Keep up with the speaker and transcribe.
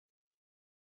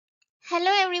Hello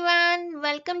everyone,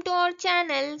 welcome to our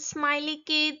channel Smiley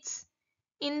Kids.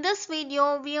 In this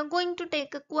video, we are going to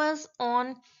take a quiz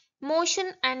on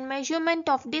motion and measurement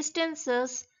of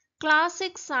distances,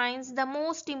 classic science, the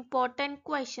most important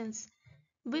questions.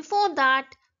 Before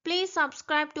that, please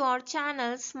subscribe to our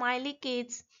channel Smiley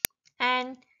Kids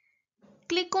and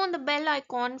click on the bell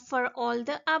icon for all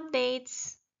the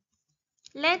updates.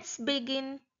 Let's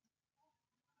begin.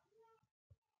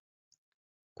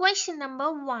 Question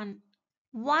number 1.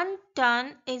 1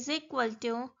 ton is equal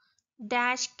to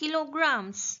dash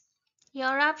kilograms.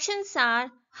 Your options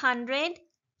are 100,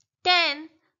 10,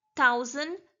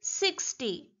 1000,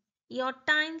 60. Your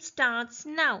time starts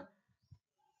now.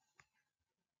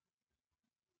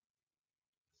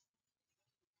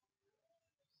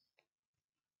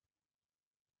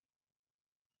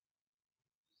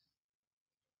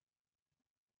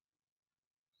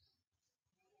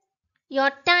 Your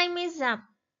time is up.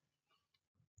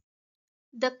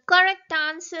 The correct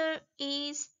answer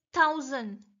is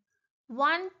 1000.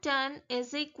 1 ton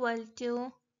is equal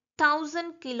to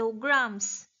 1000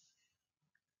 kilograms.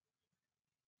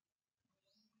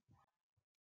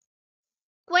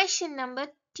 Question number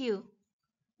 2.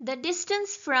 The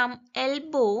distance from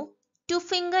elbow to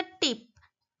fingertip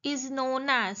is known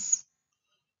as.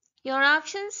 Your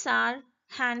options are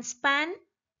handspan,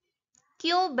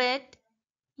 cubit,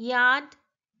 yard,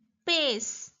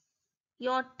 pace.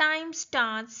 Your time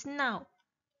starts now.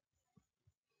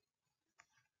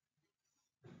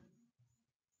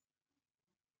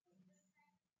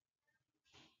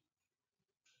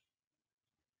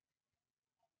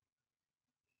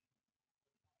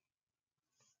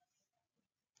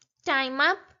 Time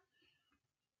up.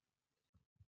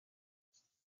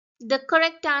 The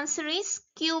correct answer is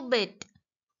cubit.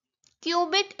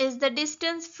 Cubit is the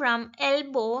distance from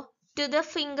elbow to the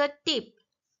fingertip.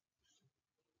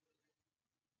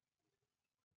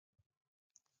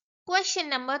 Question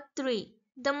number 3.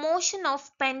 The motion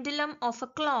of pendulum of a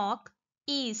clock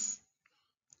is.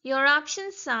 Your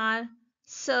options are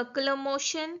circular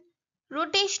motion,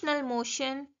 rotational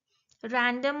motion,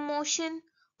 random motion,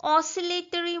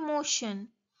 oscillatory motion.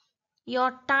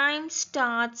 Your time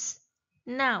starts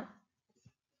now.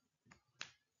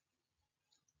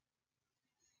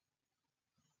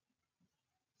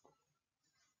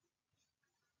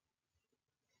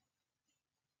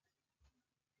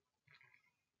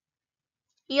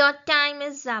 Your time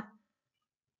is up.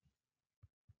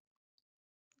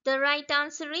 The right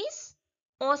answer is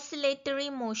oscillatory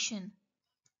motion.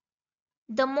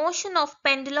 The motion of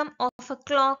pendulum of a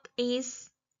clock is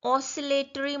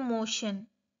oscillatory motion.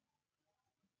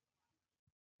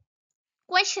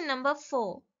 Question number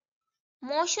 4.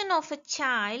 Motion of a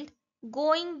child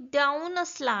going down a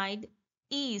slide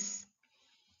is.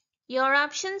 Your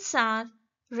options are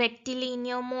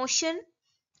rectilinear motion,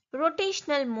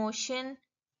 rotational motion,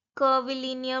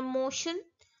 curvilinear motion,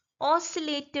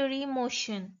 oscillatory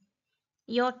motion.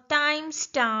 Your time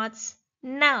starts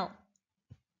now.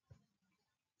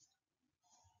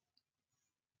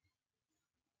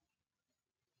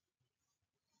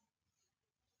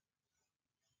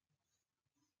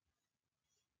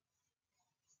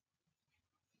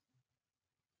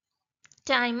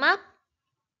 Time up.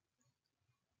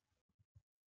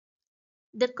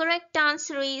 The correct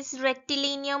answer is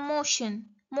rectilinear motion.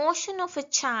 Motion of a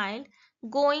child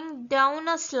going down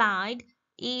a slide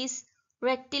is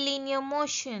rectilinear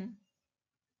motion.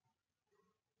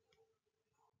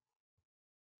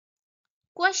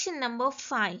 Question number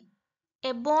 5.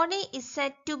 A body is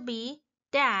said to be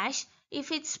dash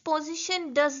if its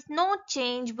position does not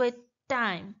change with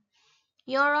time.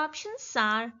 Your options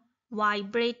are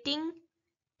vibrating,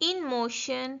 in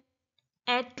motion,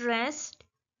 at rest,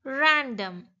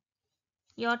 random.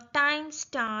 Your time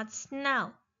starts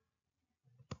now.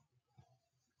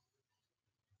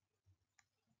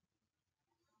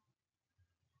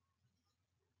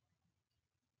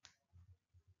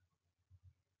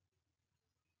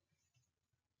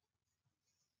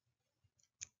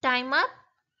 Time up.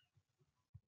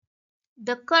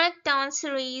 The correct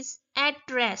answer is at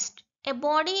rest. A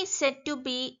body is said to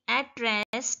be at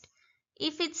rest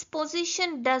if its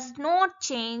position does not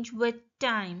change with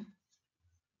time.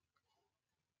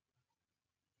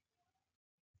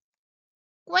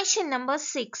 Question number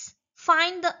 6.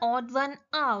 Find the odd one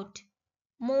out.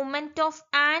 Movement of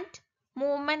ant,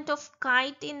 movement of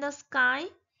kite in the sky,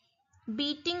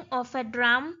 beating of a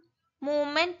drum,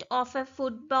 movement of a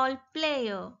football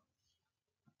player.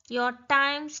 Your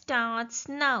time starts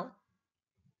now.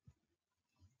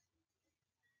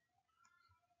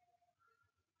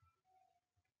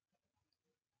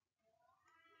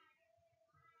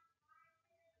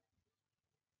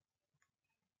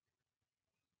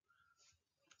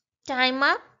 Time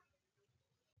up.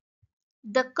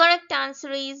 The correct answer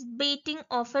is beating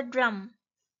of a drum.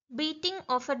 Beating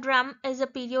of a drum is a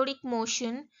periodic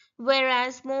motion,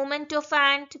 whereas movement of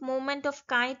ant, movement of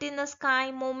kite in the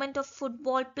sky, movement of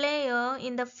football player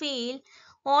in the field,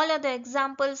 all are the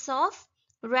examples of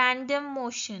random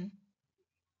motion.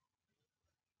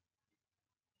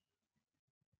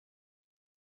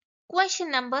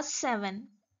 Question number 7.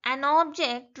 An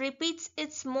object repeats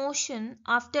its motion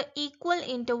after equal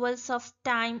intervals of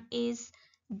time is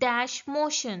dash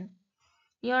motion.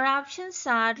 Your options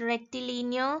are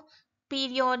rectilinear,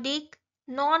 periodic,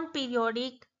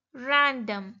 non-periodic,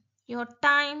 random. Your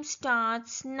time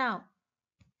starts now.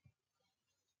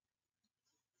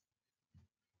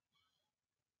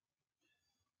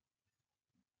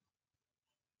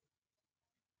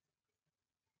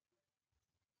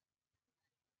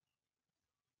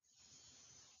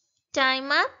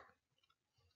 Time up.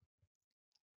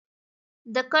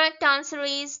 The correct answer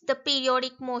is the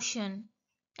periodic motion.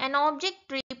 An object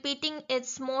repeating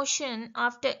its motion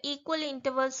after equal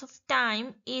intervals of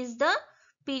time is the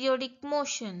periodic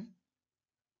motion.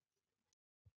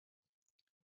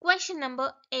 Question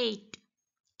number 8.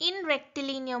 In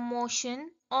rectilinear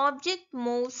motion, object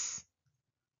moves.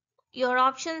 Your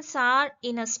options are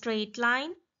in a straight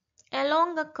line,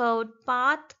 along a curved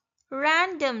path,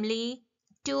 randomly,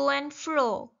 to and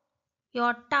fro.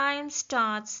 Your time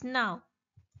starts now.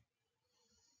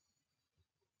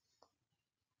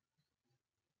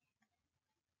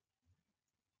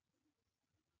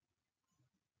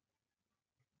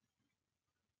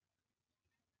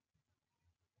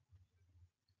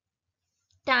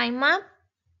 Time up.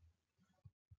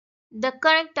 The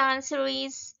correct answer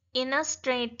is in a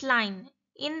straight line.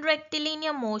 In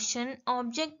rectilinear motion,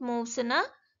 object moves in a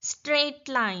straight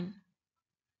line.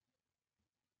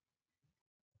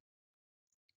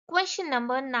 Question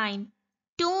number 9.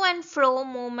 To and fro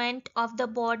movement of the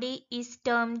body is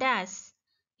termed as.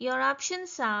 Your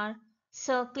options are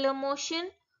circular motion,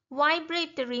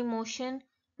 vibratory motion,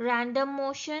 random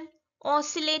motion,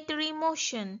 oscillatory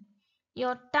motion.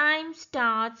 Your time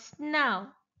starts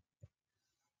now.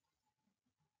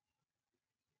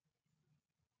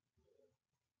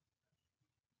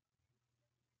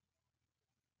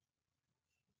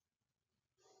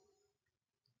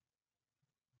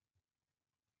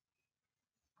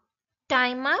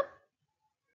 Time up.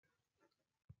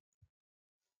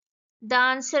 The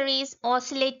answer is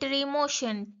oscillatory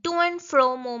motion. To and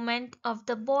fro movement of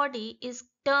the body is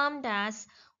termed as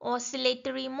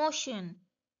oscillatory motion.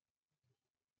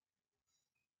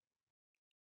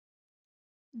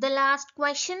 The last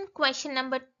question, question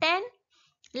number 10.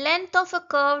 Length of a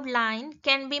curved line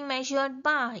can be measured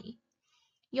by.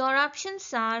 Your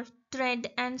options are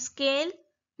thread and scale,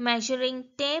 measuring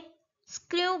tape,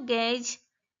 screw gauge,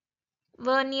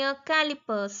 vernier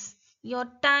calipers. Your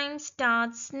time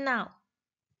starts now.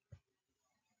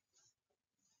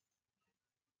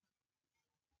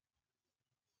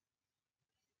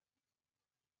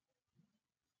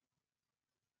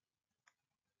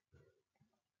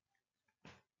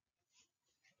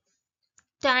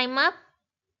 Time up.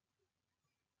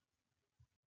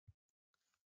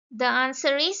 The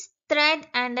answer is thread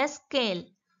and a scale.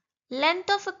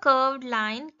 Length of a curved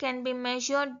line can be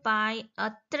measured by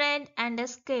a thread and a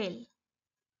scale.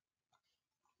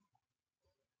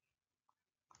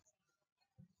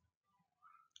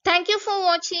 Thank you for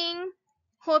watching.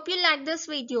 Hope you like this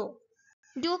video.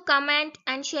 Do comment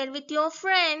and share with your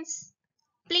friends.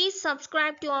 Please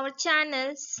subscribe to our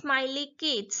channel Smiley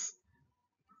Kids.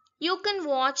 You can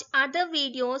watch other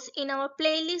videos in our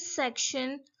playlist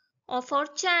section of our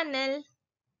channel.